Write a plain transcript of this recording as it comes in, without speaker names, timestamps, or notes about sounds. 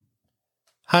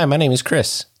Hi, my name is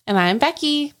Chris. And I'm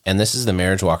Becky. And this is the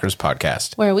Marriage Walkers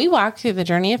podcast, where we walk through the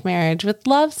journey of marriage with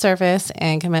love, service,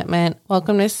 and commitment.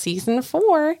 Welcome to Season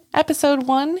 4, Episode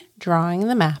 1, Drawing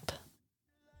the Map.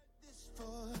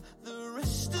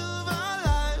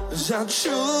 I'll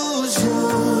choose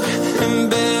you in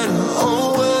better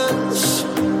or worse.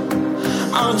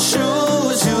 I'll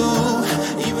choose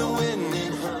you even when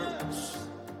it hurts.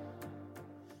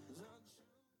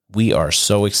 We are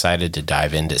so excited to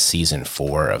dive into Season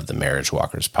 4 of the Marriage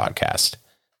Walkers podcast.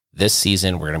 This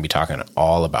season, we're going to be talking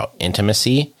all about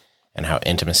intimacy and how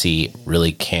intimacy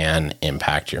really can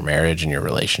impact your marriage and your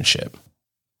relationship.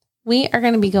 We are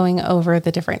going to be going over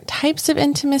the different types of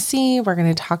intimacy. We're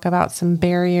going to talk about some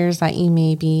barriers that you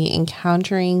may be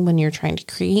encountering when you're trying to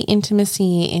create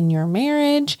intimacy in your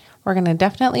marriage. We're going to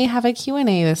definitely have a Q&A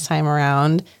this time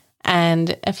around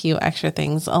and a few extra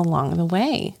things along the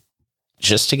way.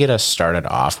 Just to get us started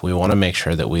off, we want to make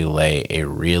sure that we lay a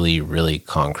really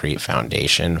concrete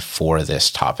foundation for this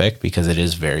topic because it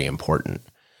is very important.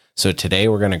 So today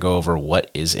we're going to go over what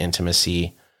is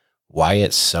intimacy, why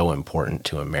it's so important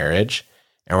to a marriage,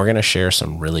 and we're going to share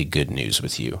some really good news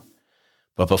with you.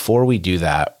 But before we do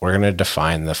that, we're going to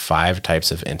define the 5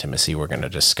 types of intimacy we're going to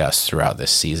discuss throughout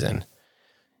this season.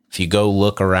 If you go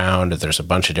look around, there's a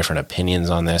bunch of different opinions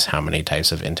on this. How many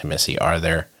types of intimacy are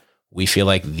there? We feel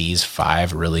like these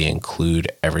 5 really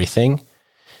include everything.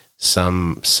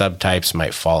 Some subtypes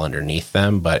might fall underneath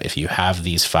them, but if you have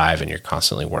these 5 and you're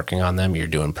constantly working on them, you're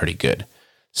doing pretty good.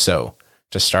 So,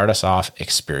 to start us off,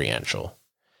 experiential.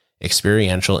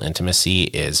 Experiential intimacy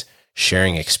is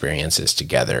sharing experiences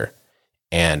together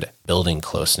and building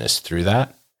closeness through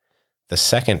that. The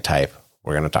second type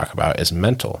we're going to talk about is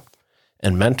mental.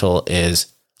 And mental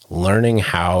is learning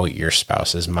how your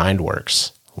spouse's mind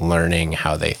works, learning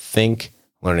how they think,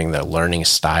 learning their learning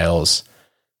styles,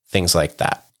 things like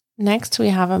that. Next, we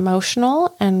have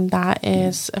emotional, and that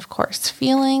is, of course,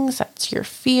 feelings. That's your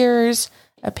fears,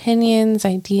 opinions,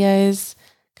 ideas,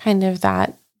 kind of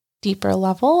that deeper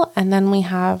level. And then we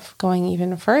have, going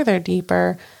even further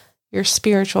deeper, your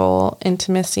spiritual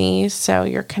intimacy. So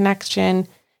your connection,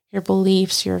 your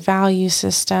beliefs, your value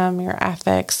system, your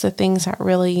ethics, the things that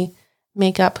really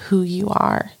make up who you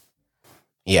are.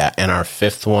 Yeah, and our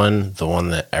 5th one, the one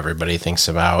that everybody thinks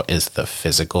about, is the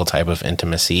physical type of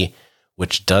intimacy,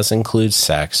 which does include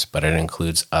sex, but it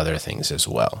includes other things as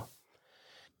well.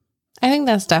 I think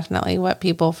that's definitely what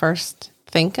people first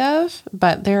think of,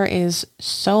 but there is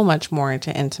so much more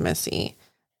to intimacy.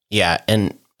 Yeah,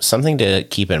 and something to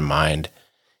keep in mind,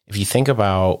 if you think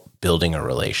about building a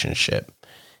relationship,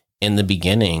 in the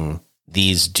beginning,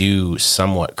 these do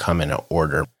somewhat come in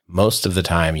order. Most of the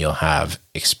time, you'll have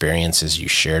experiences you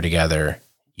share together.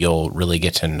 You'll really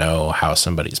get to know how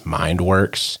somebody's mind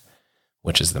works,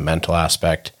 which is the mental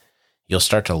aspect. You'll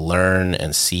start to learn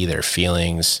and see their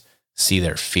feelings, see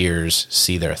their fears,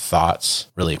 see their thoughts,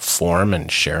 really form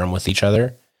and share them with each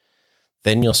other.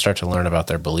 Then you'll start to learn about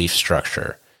their belief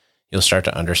structure. You'll start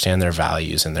to understand their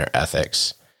values and their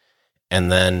ethics. And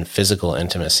then physical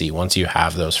intimacy, once you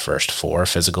have those first 4,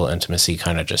 physical intimacy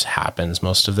kind of just happens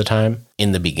most of the time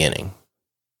in the beginning.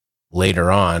 Later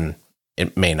on,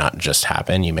 it may not just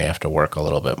happen. You may have to work a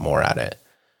little bit more at it.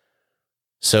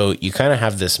 So you kind of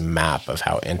have this map of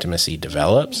how intimacy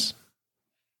develops,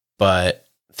 but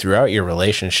throughout your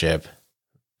relationship,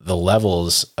 the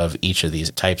levels of each of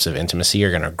these types of intimacy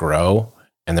are going to grow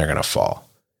and they're going to fall.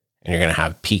 And you're going to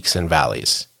have peaks and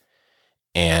valleys.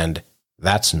 And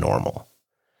that's normal.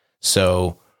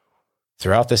 So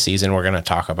throughout the season, we're going to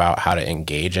talk about how to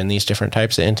engage in these different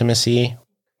types of intimacy.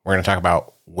 We're going to talk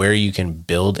about where you can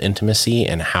build intimacy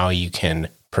and how you can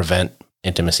prevent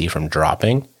intimacy from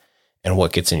dropping and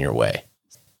what gets in your way.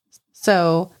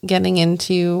 So getting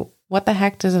into what the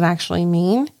heck does it actually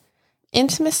mean?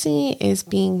 Intimacy is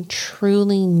being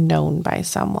truly known by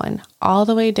someone all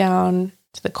the way down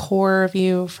to the core of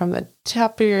you, from the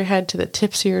top of your head to the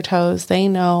tips of your toes. They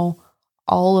know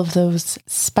all of those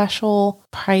special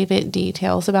private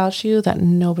details about you that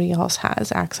nobody else has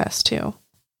access to.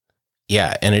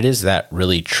 Yeah, and it is that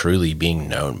really truly being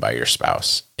known by your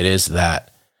spouse. It is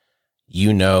that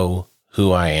you know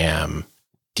who I am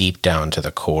deep down to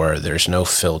the core. There's no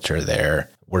filter there.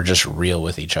 We're just real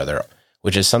with each other,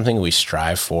 which is something we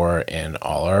strive for in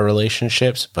all our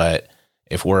relationships. But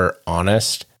if we're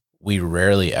honest, we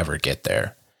rarely ever get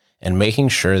there. And making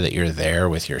sure that you're there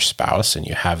with your spouse and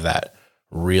you have that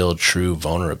real, true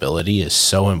vulnerability is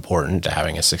so important to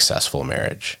having a successful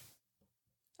marriage.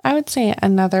 I would say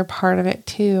another part of it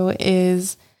too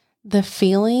is the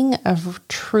feeling of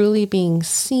truly being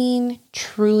seen,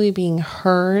 truly being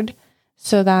heard.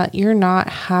 so that you're not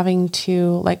having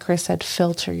to, like Chris said,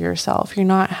 filter yourself. You're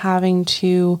not having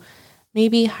to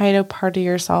maybe hide a part of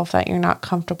yourself that you're not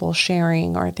comfortable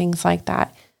sharing or things like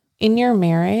that. In your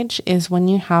marriage is when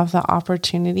you have the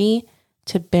opportunity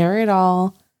to bear it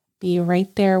all, be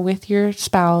right there with your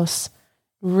spouse,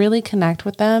 really connect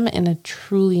with them in a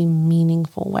truly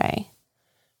meaningful way.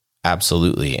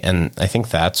 Absolutely. And I think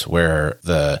that's where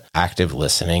the active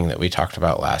listening that we talked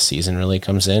about last season really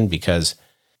comes in, because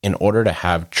in order to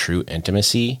have true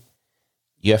intimacy,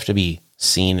 you have to be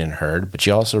seen and heard, but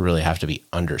you also really have to be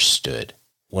understood.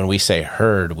 When we say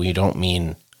heard, we don't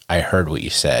mean I heard what you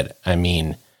said. I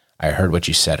mean, I heard what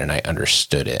you said and I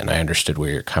understood it, and I understood where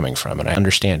you're coming from, and I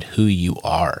understand who you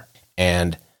are.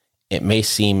 And it may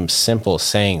seem simple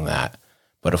saying that,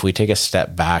 but if we take a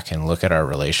step back and look at our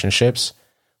relationships,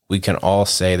 we can all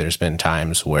say there's been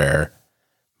times where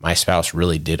my spouse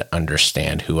really did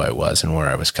understand who I was and where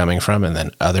I was coming from, and then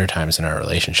other times in our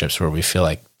relationships where we feel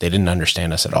like they didn't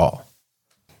understand us at all.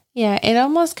 Yeah, it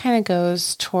almost kind of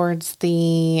goes towards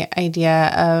the idea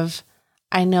of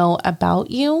I know about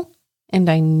you and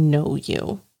I know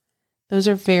you. Those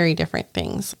are very different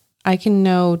things. I can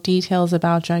know details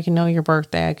about you. I can know your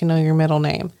birthday. I can know your middle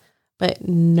name. But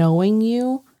knowing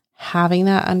you, having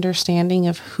that understanding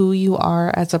of who you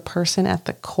are as a person at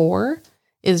the core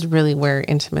is really where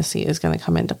intimacy is going to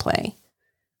come into play.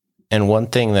 And one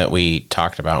thing that we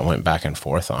talked about and went back and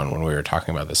forth on when we were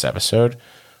talking about this episode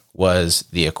was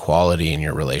the equality in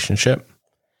your relationship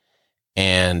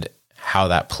and how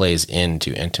that plays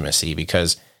into intimacy.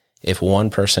 Because if one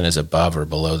person is above or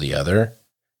below the other,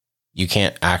 you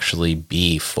can't actually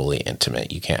be fully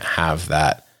intimate. You can't have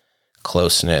that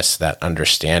closeness, that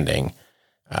understanding,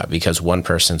 because one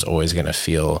person's always going to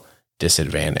feel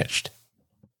disadvantaged.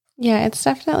 Yeah, it's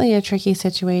definitely a tricky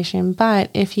situation. But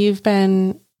if you've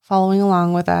been following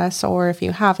along with us, or if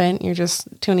you haven't, you're just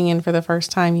tuning in for the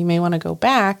first time, you may want to go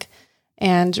back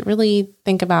and really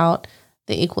think about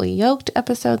the Equally Yoked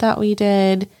episode that we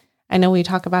did. I know we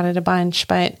talk about it a bunch,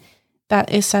 but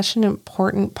that is such an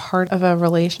important part of a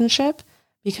relationship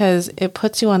because it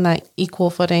puts you on that equal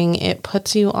footing. It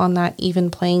puts you on that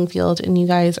even playing field, and you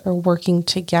guys are working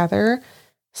together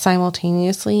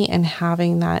simultaneously and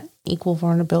having that equal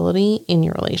vulnerability in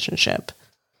your relationship.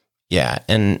 Yeah.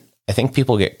 And I think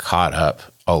people get caught up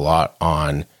a lot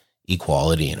on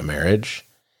equality in a marriage.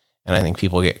 And I think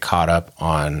people get caught up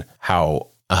on how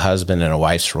a husband and a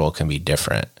wife's role can be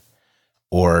different,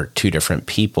 or two different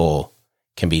people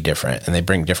can be different, and they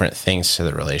bring different things to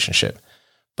the relationship.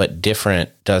 But different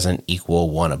doesn't equal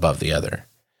one above the other.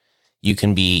 You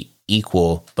can be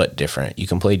equal but different. You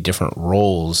can play different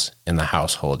roles in the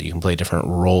household. You can play different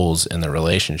roles in the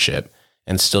relationship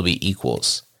and still be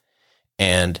equals.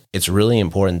 And it's really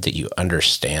important that you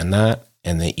understand that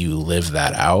and that you live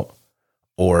that out,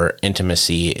 or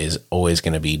intimacy is always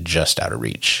going to be just out of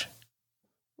reach.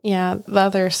 Yeah, the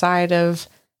other side of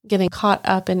getting caught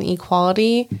up in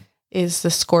equality is the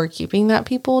scorekeeping that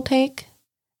people take.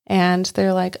 And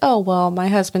they're like, oh, well, my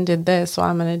husband did this, so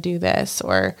I'm going to do this.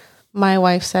 Or my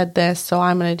wife said this, so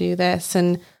I'm going to do this.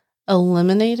 And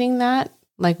eliminating that,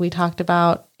 like we talked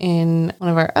about in one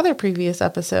of our other previous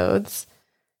episodes,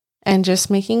 and just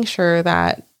making sure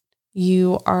that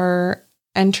you are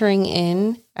entering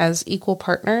in as equal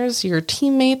partners, your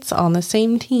teammates on the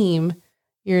same team.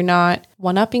 You're not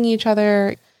one-upping each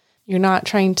other. You're not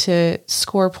trying to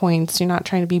score points. You're not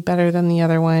trying to be better than the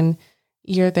other one.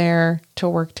 You're there to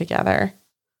work together.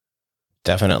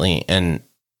 Definitely. And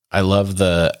I love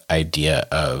the idea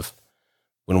of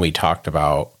when we talked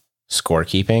about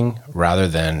scorekeeping, rather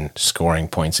than scoring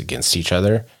points against each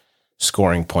other,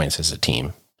 scoring points as a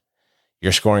team.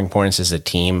 You're scoring points as a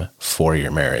team for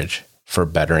your marriage, for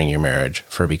bettering your marriage,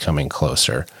 for becoming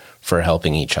closer, for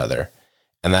helping each other.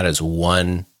 And that is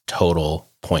one total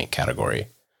point category.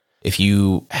 If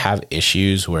you have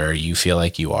issues where you feel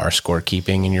like you are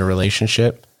scorekeeping in your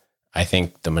relationship, I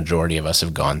think the majority of us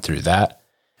have gone through that.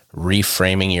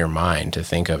 Reframing your mind to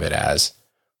think of it as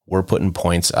we're putting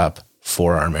points up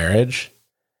for our marriage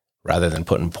rather than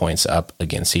putting points up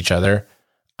against each other.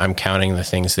 I'm counting the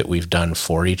things that we've done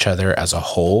for each other as a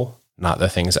whole, not the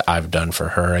things that I've done for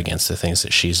her against the things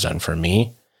that she's done for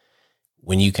me.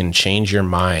 When you can change your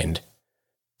mind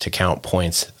to count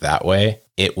points that way,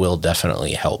 it will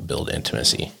definitely help build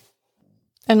intimacy.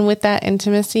 And with that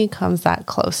intimacy comes that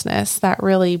closeness that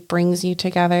really brings you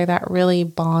together, that really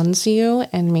bonds you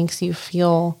and makes you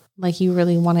feel like you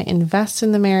really want to invest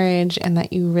in the marriage, and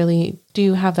that you really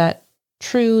do have that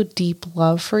true, deep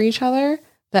love for each other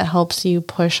that helps you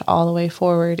push all the way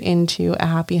forward into a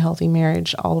happy, healthy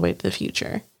marriage all the way to the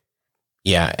future.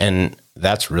 Yeah, and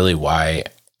that's really why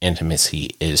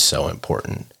intimacy is so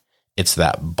important. It's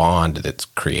that bond that's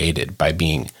created by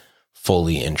being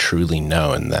fully and truly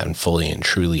known, then fully and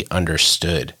truly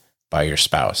understood by your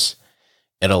spouse.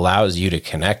 It allows you to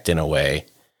connect in a way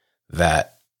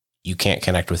that you can't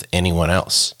connect with anyone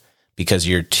else, because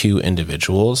you're two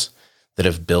individuals that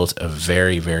have built a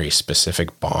very, very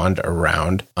specific bond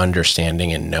around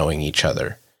understanding and knowing each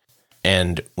other.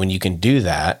 And when you can do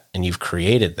that and you've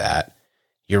created that,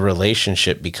 your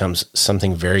relationship becomes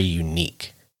something very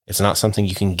unique. It's not something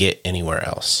you can get anywhere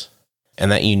else.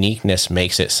 And that uniqueness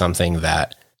makes it something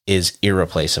that is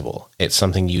irreplaceable. It's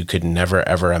something you could never,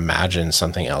 ever imagine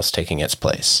something else taking its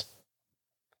place.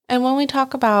 And when we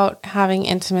talk about having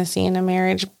intimacy in a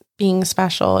marriage being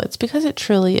special, it's because it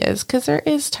truly is. Because there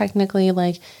is technically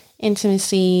like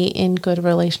intimacy in good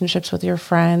relationships with your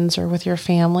friends or with your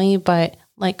family. But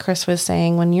like Chris was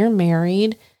saying, when you're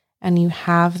married and you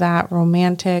have that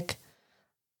romantic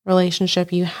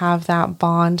relationship, you have that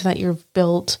bond that you've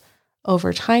built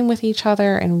over time with each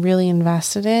other and really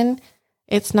invested in,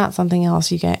 it's not something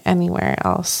else you get anywhere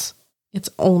else. It's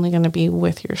only going to be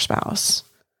with your spouse.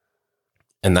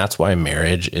 And that's why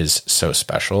marriage is so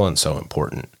special and so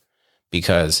important,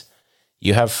 because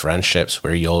you have friendships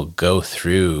where you'll go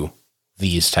through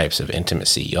these types of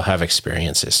intimacy. You'll have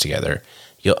experiences together.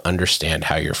 You'll understand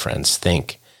how your friends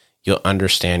think. You'll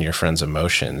understand your friends'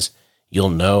 emotions. You'll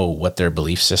know what their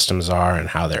belief systems are and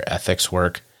how their ethics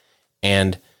work.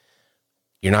 And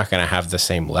you're not going to have the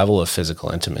same level of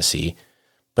physical intimacy,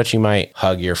 but you might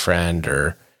hug your friend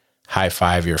or high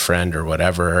five your friend or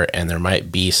whatever, and there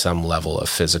might be some level of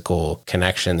physical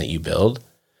connection that you build.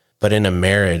 But in a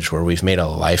marriage where we've made a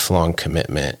lifelong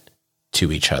commitment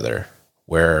to each other,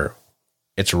 where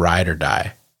it's ride or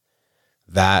die,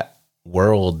 that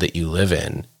world that you live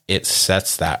in, it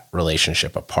sets that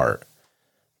relationship apart.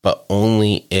 But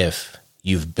only if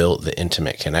you've built the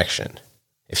intimate connection.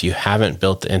 If you haven't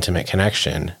built the intimate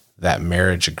connection, that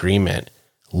marriage agreement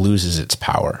loses its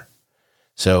power.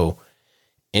 So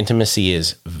intimacy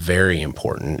is very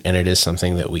important, and it is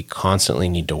something that we constantly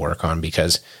need to work on,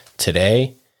 because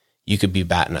today you could be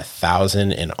batting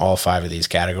 1,000 in all 5 of these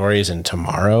categories, and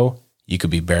tomorrow you could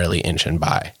be barely inching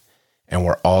by. And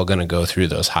we're all going to go through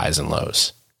those highs and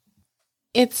lows.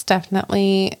 It's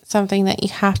definitely something that you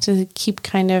have to keep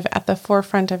kind of at the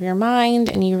forefront of your mind,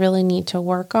 and you really need to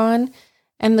work on.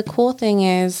 And the cool thing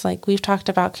is, like we've talked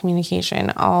about communication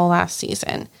all last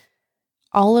season,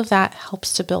 all of that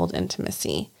helps to build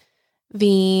intimacy.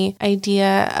 The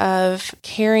idea of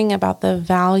caring about the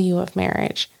value of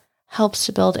marriage helps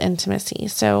to build intimacy.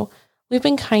 So we've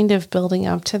been kind of building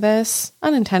up to this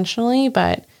unintentionally,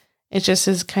 but it just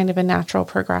is kind of a natural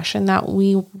progression that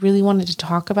we really wanted to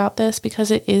talk about this, because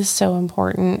it is so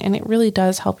important, and it really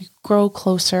does help you grow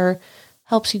closer,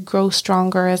 helps you grow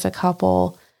stronger as a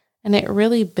couple, and it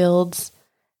really builds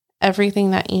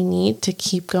everything that you need to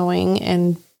keep going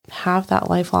and have that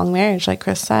lifelong marriage, like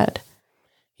Chris said.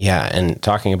 Yeah, and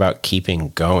talking about keeping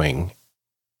going,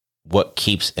 what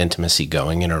keeps intimacy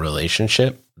going in a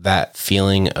relationship, that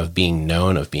feeling of being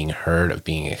known, of being heard, of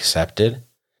being accepted,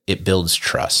 it builds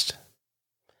trust.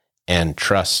 And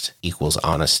trust equals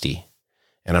honesty.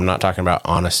 And I'm not talking about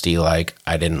honesty like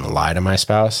I didn't lie to my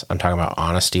spouse. I'm talking about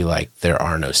honesty like there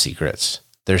are no secrets.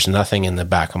 There's nothing in the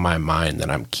back of my mind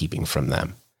that I'm keeping from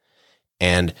them.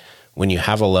 And when you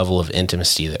have a level of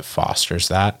intimacy that fosters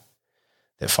that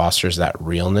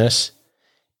realness,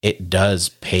 it does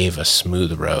pave a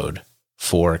smooth road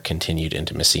for continued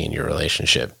intimacy in your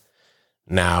relationship.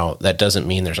 Now, that doesn't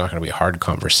mean there's not going to be hard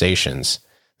conversations.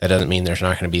 That doesn't mean there's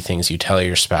not going to be things you tell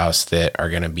your spouse that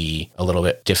are going to be a little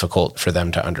bit difficult for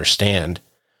them to understand.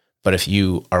 But if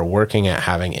you are working at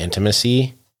having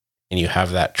intimacy and you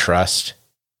have that trust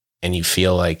and you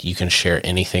feel like you can share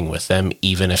anything with them,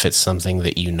 even if it's something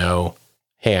that you know,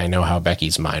 hey, I know how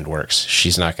Becky's mind works.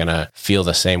 She's not going to feel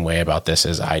the same way about this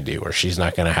as I do, or she's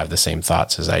not going to have the same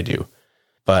thoughts as I do.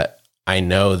 But I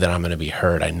know that I'm going to be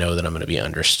heard. I know that I'm going to be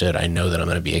understood. I know that I'm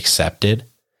going to be accepted.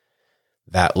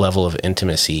 That level of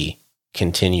intimacy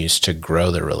continues to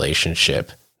grow the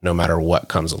relationship no matter what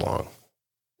comes along.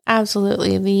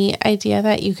 Absolutely. The idea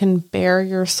that you can bare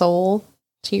your soul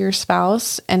to your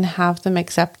spouse and have them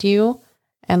accept you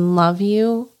and love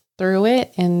you through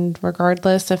it, and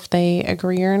regardless if they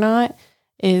agree or not,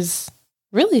 is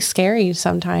really scary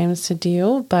sometimes to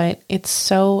do, but it's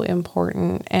so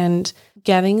important. And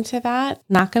getting to that,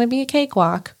 not going to be a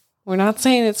cakewalk. We're not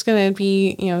saying it's going to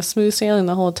be, smooth sailing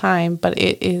the whole time, but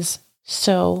it is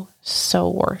so, so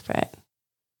worth it.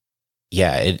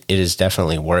 Yeah, it is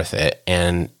definitely worth it.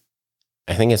 And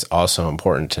I think it's also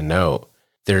important to note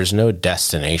there's no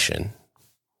destination.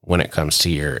 when it comes to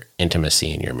your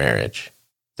intimacy in your marriage.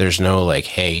 There's no like,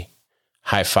 hey,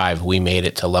 high five, we made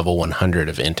it to level 100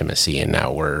 of intimacy and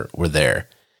now we're there.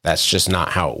 That's just not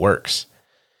how it works.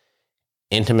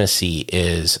 Intimacy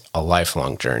is a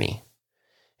lifelong journey,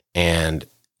 and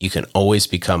you can always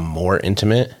become more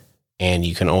intimate and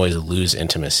you can always lose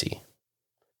intimacy.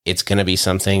 It's going to be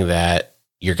something that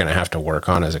you're going to have to work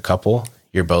on as a couple.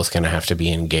 You're both going to have to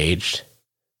be engaged,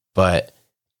 but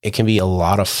it can be a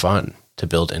lot of fun to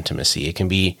build intimacy. It can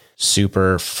be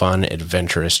super fun,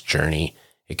 adventurous journey.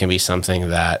 It can be something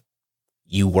that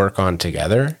you work on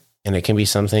together, and it can be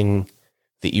something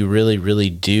that you really, really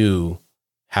do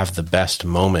have the best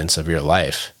moments of your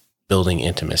life building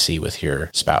intimacy with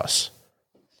your spouse.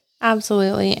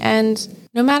 Absolutely. And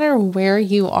no matter where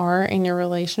you are in your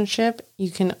relationship, you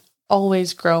can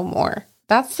always grow more.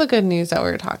 That's the good news that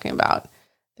we're talking about.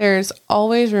 There's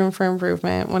always room for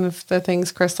improvement. One of the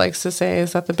things Chris likes to say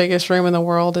is that the biggest room in the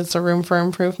world is the room for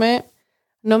improvement.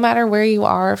 No matter where you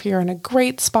are, if you're in a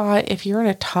great spot, if you're in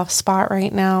a tough spot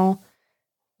right now,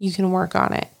 you can work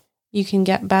on it. You can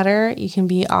get better. You can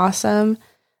be awesome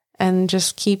and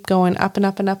just keep going up and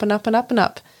up and up and up and up and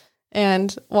up.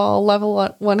 And while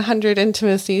level 100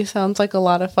 intimacy sounds like a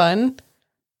lot of fun,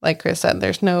 like Chris said,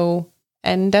 there's no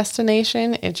end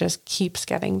destination. It just keeps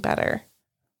getting better.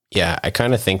 Yeah, I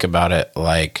kind of think about it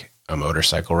like a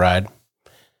motorcycle ride.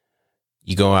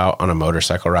 You go out on a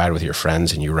motorcycle ride with your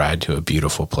friends and you ride to a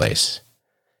beautiful place.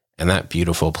 And that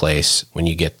beautiful place, when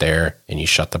you get there and you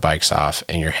shut the bikes off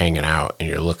and you're hanging out and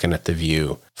you're looking at the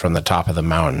view from the top of the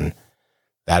mountain,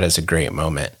 that is a great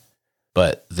moment.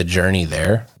 But the journey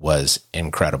there was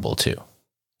incredible too.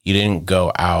 You didn't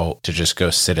go out to just go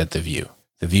sit at the view.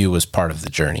 The view was part of the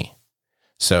journey.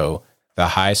 So the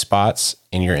high spots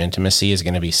in your intimacy is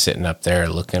going to be sitting up there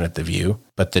looking at the view,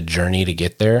 but the journey to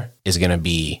get there is going to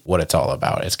be what it's all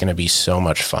about. It's going to be so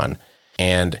much fun.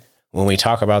 And when we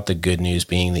talk about the good news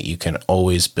being that you can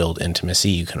always build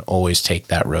intimacy, you can always take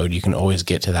that road, you can always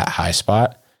get to that high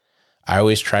spot, I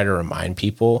always try to remind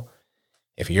people,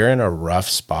 if you're in a rough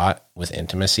spot with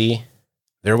intimacy,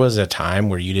 there was a time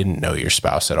where you didn't know your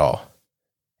spouse at all,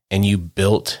 and you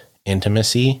built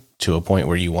intimacy to a point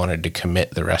where you wanted to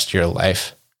commit the rest of your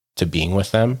life to being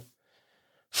with them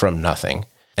from nothing.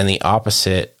 And the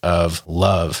opposite of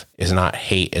love is not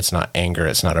hate, it's not anger,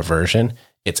 it's not aversion,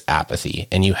 it's apathy.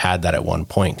 And you had that at one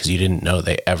point because you didn't know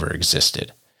they ever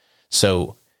existed.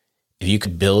 So if you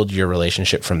could build your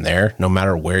relationship from there, no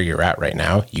matter where you're at right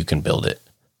now, you can build it.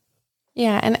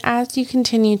 Yeah, and as you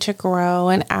continue to grow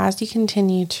and as you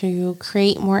continue to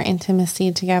create more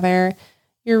intimacy together,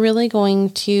 you're really going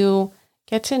to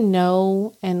get to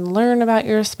know and learn about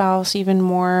your spouse even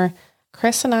more.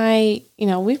 Chris and I,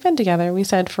 we've been together, we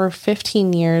said, for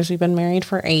 15 years. We've been married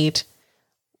for 8.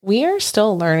 We are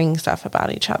still learning stuff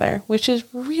about each other, which is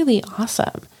really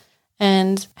awesome.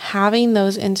 And having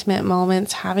those intimate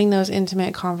moments, having those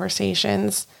intimate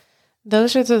conversations,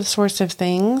 those are the sorts of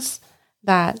things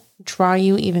that draw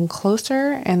you even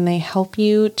closer, and they help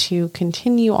you to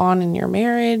continue on in your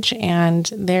marriage, and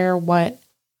they're what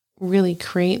really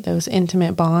create those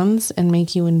intimate bonds and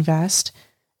make you invest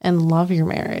and love your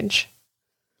marriage.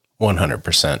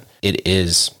 100%. It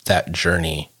is that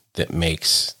journey that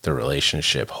makes the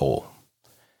relationship whole.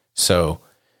 So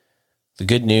the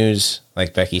good news,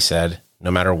 like Becky said, no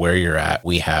matter where you're at,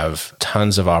 we have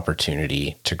tons of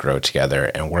opportunity to grow together,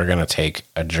 and we're going to take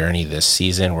a journey this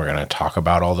season. We're going to talk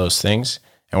about all those things,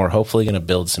 and we're hopefully going to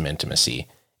build some intimacy.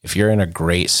 If you're in a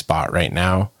great spot right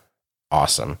now,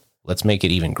 awesome. Let's make it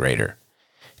even greater.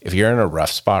 If you're in a rough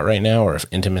spot right now, or if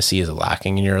intimacy is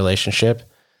lacking in your relationship,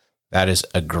 that is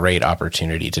a great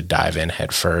opportunity to dive in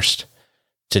head first,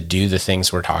 to do the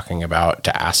things we're talking about,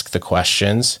 to ask the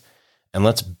questions, and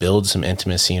let's build some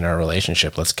intimacy in our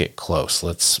relationship. Let's get close.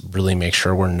 Let's really make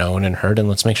sure we're known and heard, and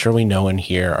let's make sure we know and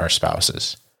hear our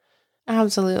spouses.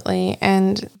 Absolutely.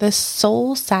 And the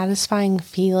soul satisfying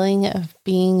feeling of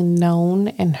being known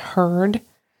and heard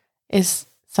is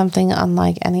something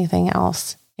unlike anything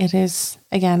else. It is,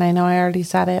 again, I know I already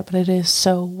said it, but it is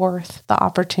so worth the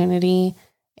opportunity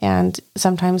and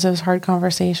sometimes those hard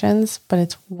conversations, but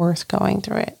it's worth going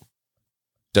through it.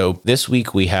 So this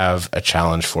week we have a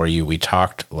challenge for you. We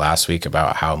talked last week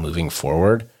about how moving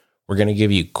forward, we're going to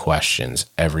give you questions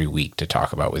every week to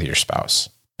talk about with your spouse.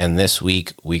 And this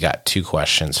week we got 2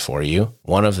 questions for you.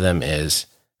 One of them is,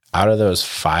 out of those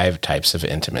 5 types of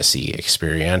intimacy,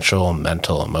 experiential,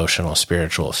 mental, emotional,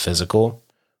 spiritual, physical,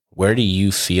 where do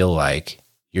you feel like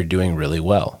you're doing really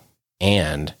well?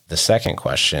 And the second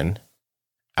question,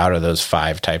 out of those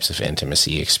 5 types of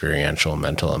intimacy, experiential,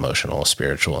 mental, emotional,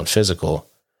 spiritual, and physical,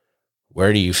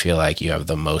 where do you feel like you have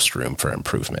the most room for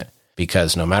improvement?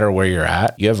 Because no matter where you're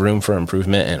at, you have room for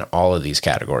improvement in all of these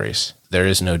categories. There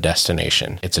is no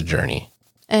destination. It's a journey.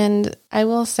 And I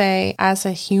will say, as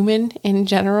a human in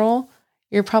general,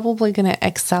 you're probably going to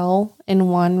excel in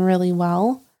one really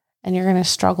well, and you're going to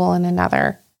struggle in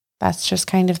another. That's just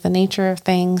kind of the nature of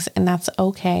things, and that's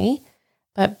okay.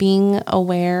 But being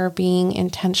aware, being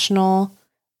intentional,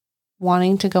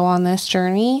 wanting to go on this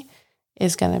journey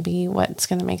is going to be what's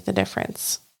going to make the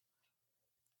difference.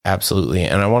 Absolutely.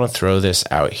 And I want to throw this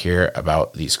out here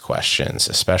about these questions,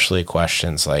 especially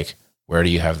questions like, where do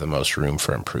you have the most room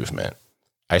for improvement?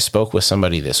 I spoke with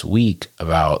somebody this week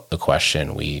about the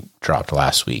question we dropped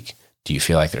last week. Do you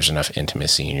feel like there's enough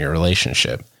intimacy in your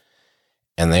relationship?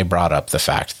 And they brought up the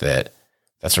fact that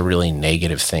that's a really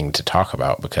negative thing to talk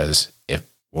about, because if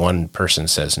one person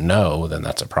says no, then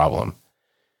that's a problem.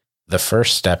 The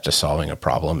first step to solving a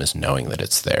problem is knowing that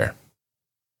it's there.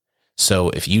 So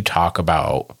if you talk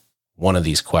about one of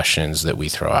these questions that we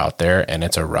throw out there and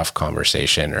it's a rough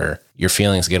conversation, or your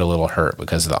feelings get a little hurt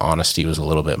because the honesty was a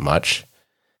little bit much,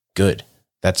 good.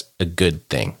 That's a good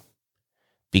thing,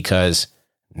 because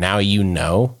now you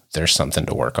know there's something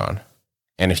to work on.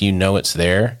 And if you know it's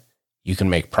there, you can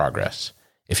make progress.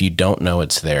 If you don't know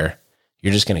it's there,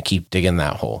 you're just going to keep digging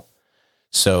that hole.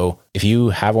 So if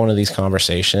you have one of these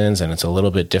conversations and it's a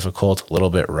little bit difficult, a little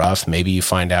bit rough, maybe you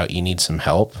find out you need some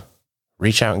help,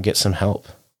 reach out and get some help.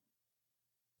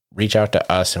 Reach out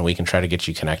to us and we can try to get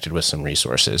you connected with some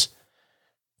resources.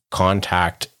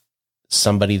 Contact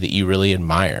somebody that you really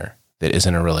admire, that is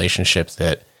in a relationship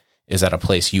that is at a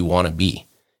place you want to be,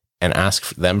 and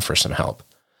ask them for some help.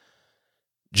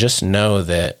 Just know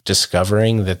that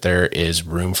discovering that there is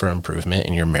room for improvement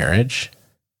in your marriage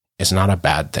is not a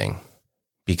bad thing,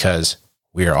 because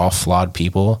we are all flawed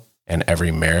people, and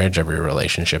every marriage, every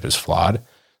relationship is flawed.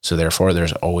 So therefore,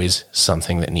 there's always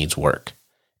something that needs work,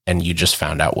 and you just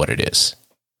found out what it is.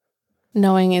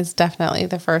 Knowing is definitely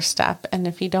the first step. And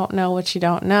if you don't know what you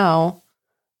don't know,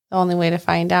 the only way to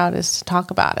find out is to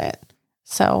talk about it.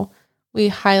 So we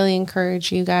highly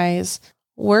encourage you guys,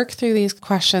 work through these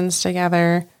questions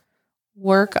together,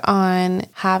 work on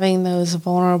having those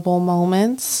vulnerable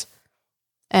moments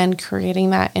and creating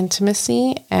that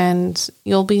intimacy, and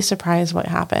you'll be surprised what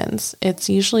happens. It's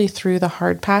usually through the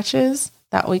hard patches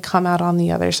that we come out on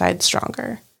the other side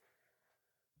stronger.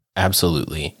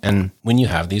 Absolutely. And when you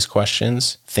have these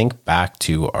questions, think back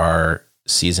to our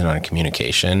season on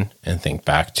communication and think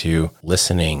back to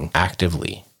listening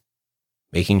actively,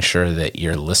 making sure that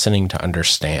you're listening to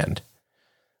understand.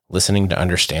 Listening to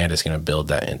understand is going to build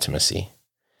that intimacy.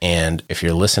 And if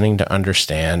you're listening to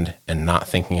understand and not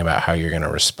thinking about how you're going to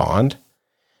respond,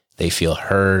 they feel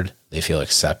heard, they feel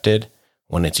accepted.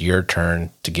 When it's your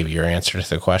turn to give your answer to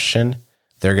the question,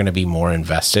 they're going to be more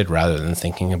invested rather than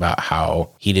thinking about how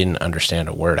he didn't understand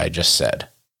a word I just said.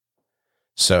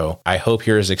 So I hope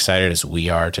you're as excited as we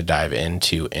are to dive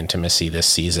into intimacy this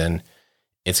season.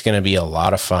 It's going to be a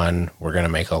lot of fun. We're going to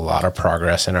make a lot of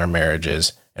progress in our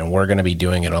marriages, and we're going to be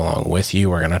doing it along with you.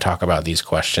 We're going to talk about these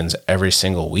questions every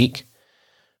single week.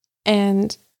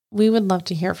 And we would love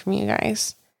to hear from you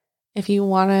guys. If you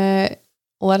want to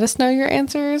let us know your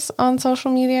answers on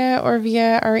social media or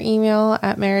via our email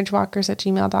at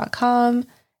marriagewalkers@gmail.com,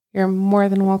 you're more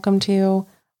than welcome to.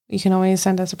 You can always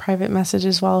send us a private message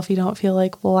as well if you don't feel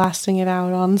like blasting it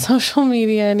out on social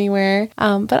media anywhere.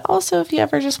 But also, if you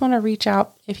ever just want to reach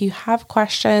out, if you have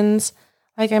questions,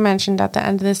 like I mentioned at the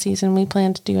end of the season, we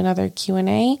plan to do another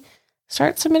Q&A.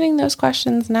 Start submitting those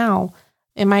questions now.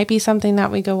 It might be something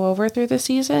that we go over through the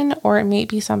season, or it may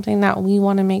be something that we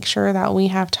want to make sure that we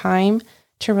have time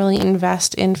to really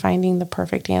invest in finding the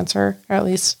perfect answer, or at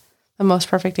least the most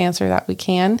perfect answer that we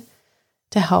can,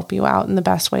 to help you out in the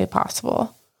best way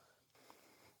possible.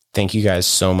 Thank you guys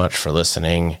so much for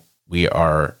listening. We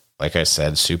are, like I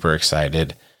said, super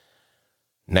excited.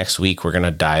 Next week, we're going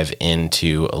to dive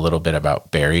into a little bit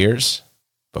about barriers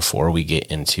before we get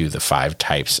into the 5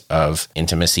 types of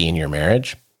intimacy in your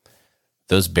marriage.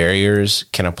 Those barriers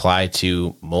can apply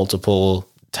to multiple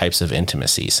types of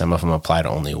intimacy. Some of them apply to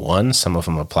only one, some of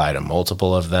them apply to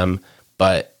multiple of them,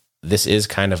 but this is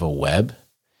kind of a web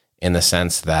in the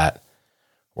sense that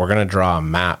we're going to draw a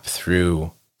map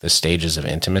through the stages of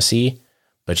intimacy,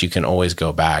 but you can always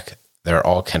go back. They're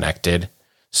all connected.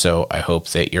 So I hope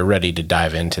that you're ready to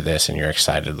dive into this and you're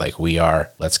excited like we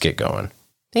are. Let's get going.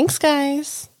 Thanks,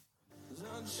 guys.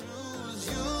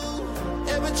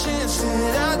 Every chance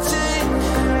that I take.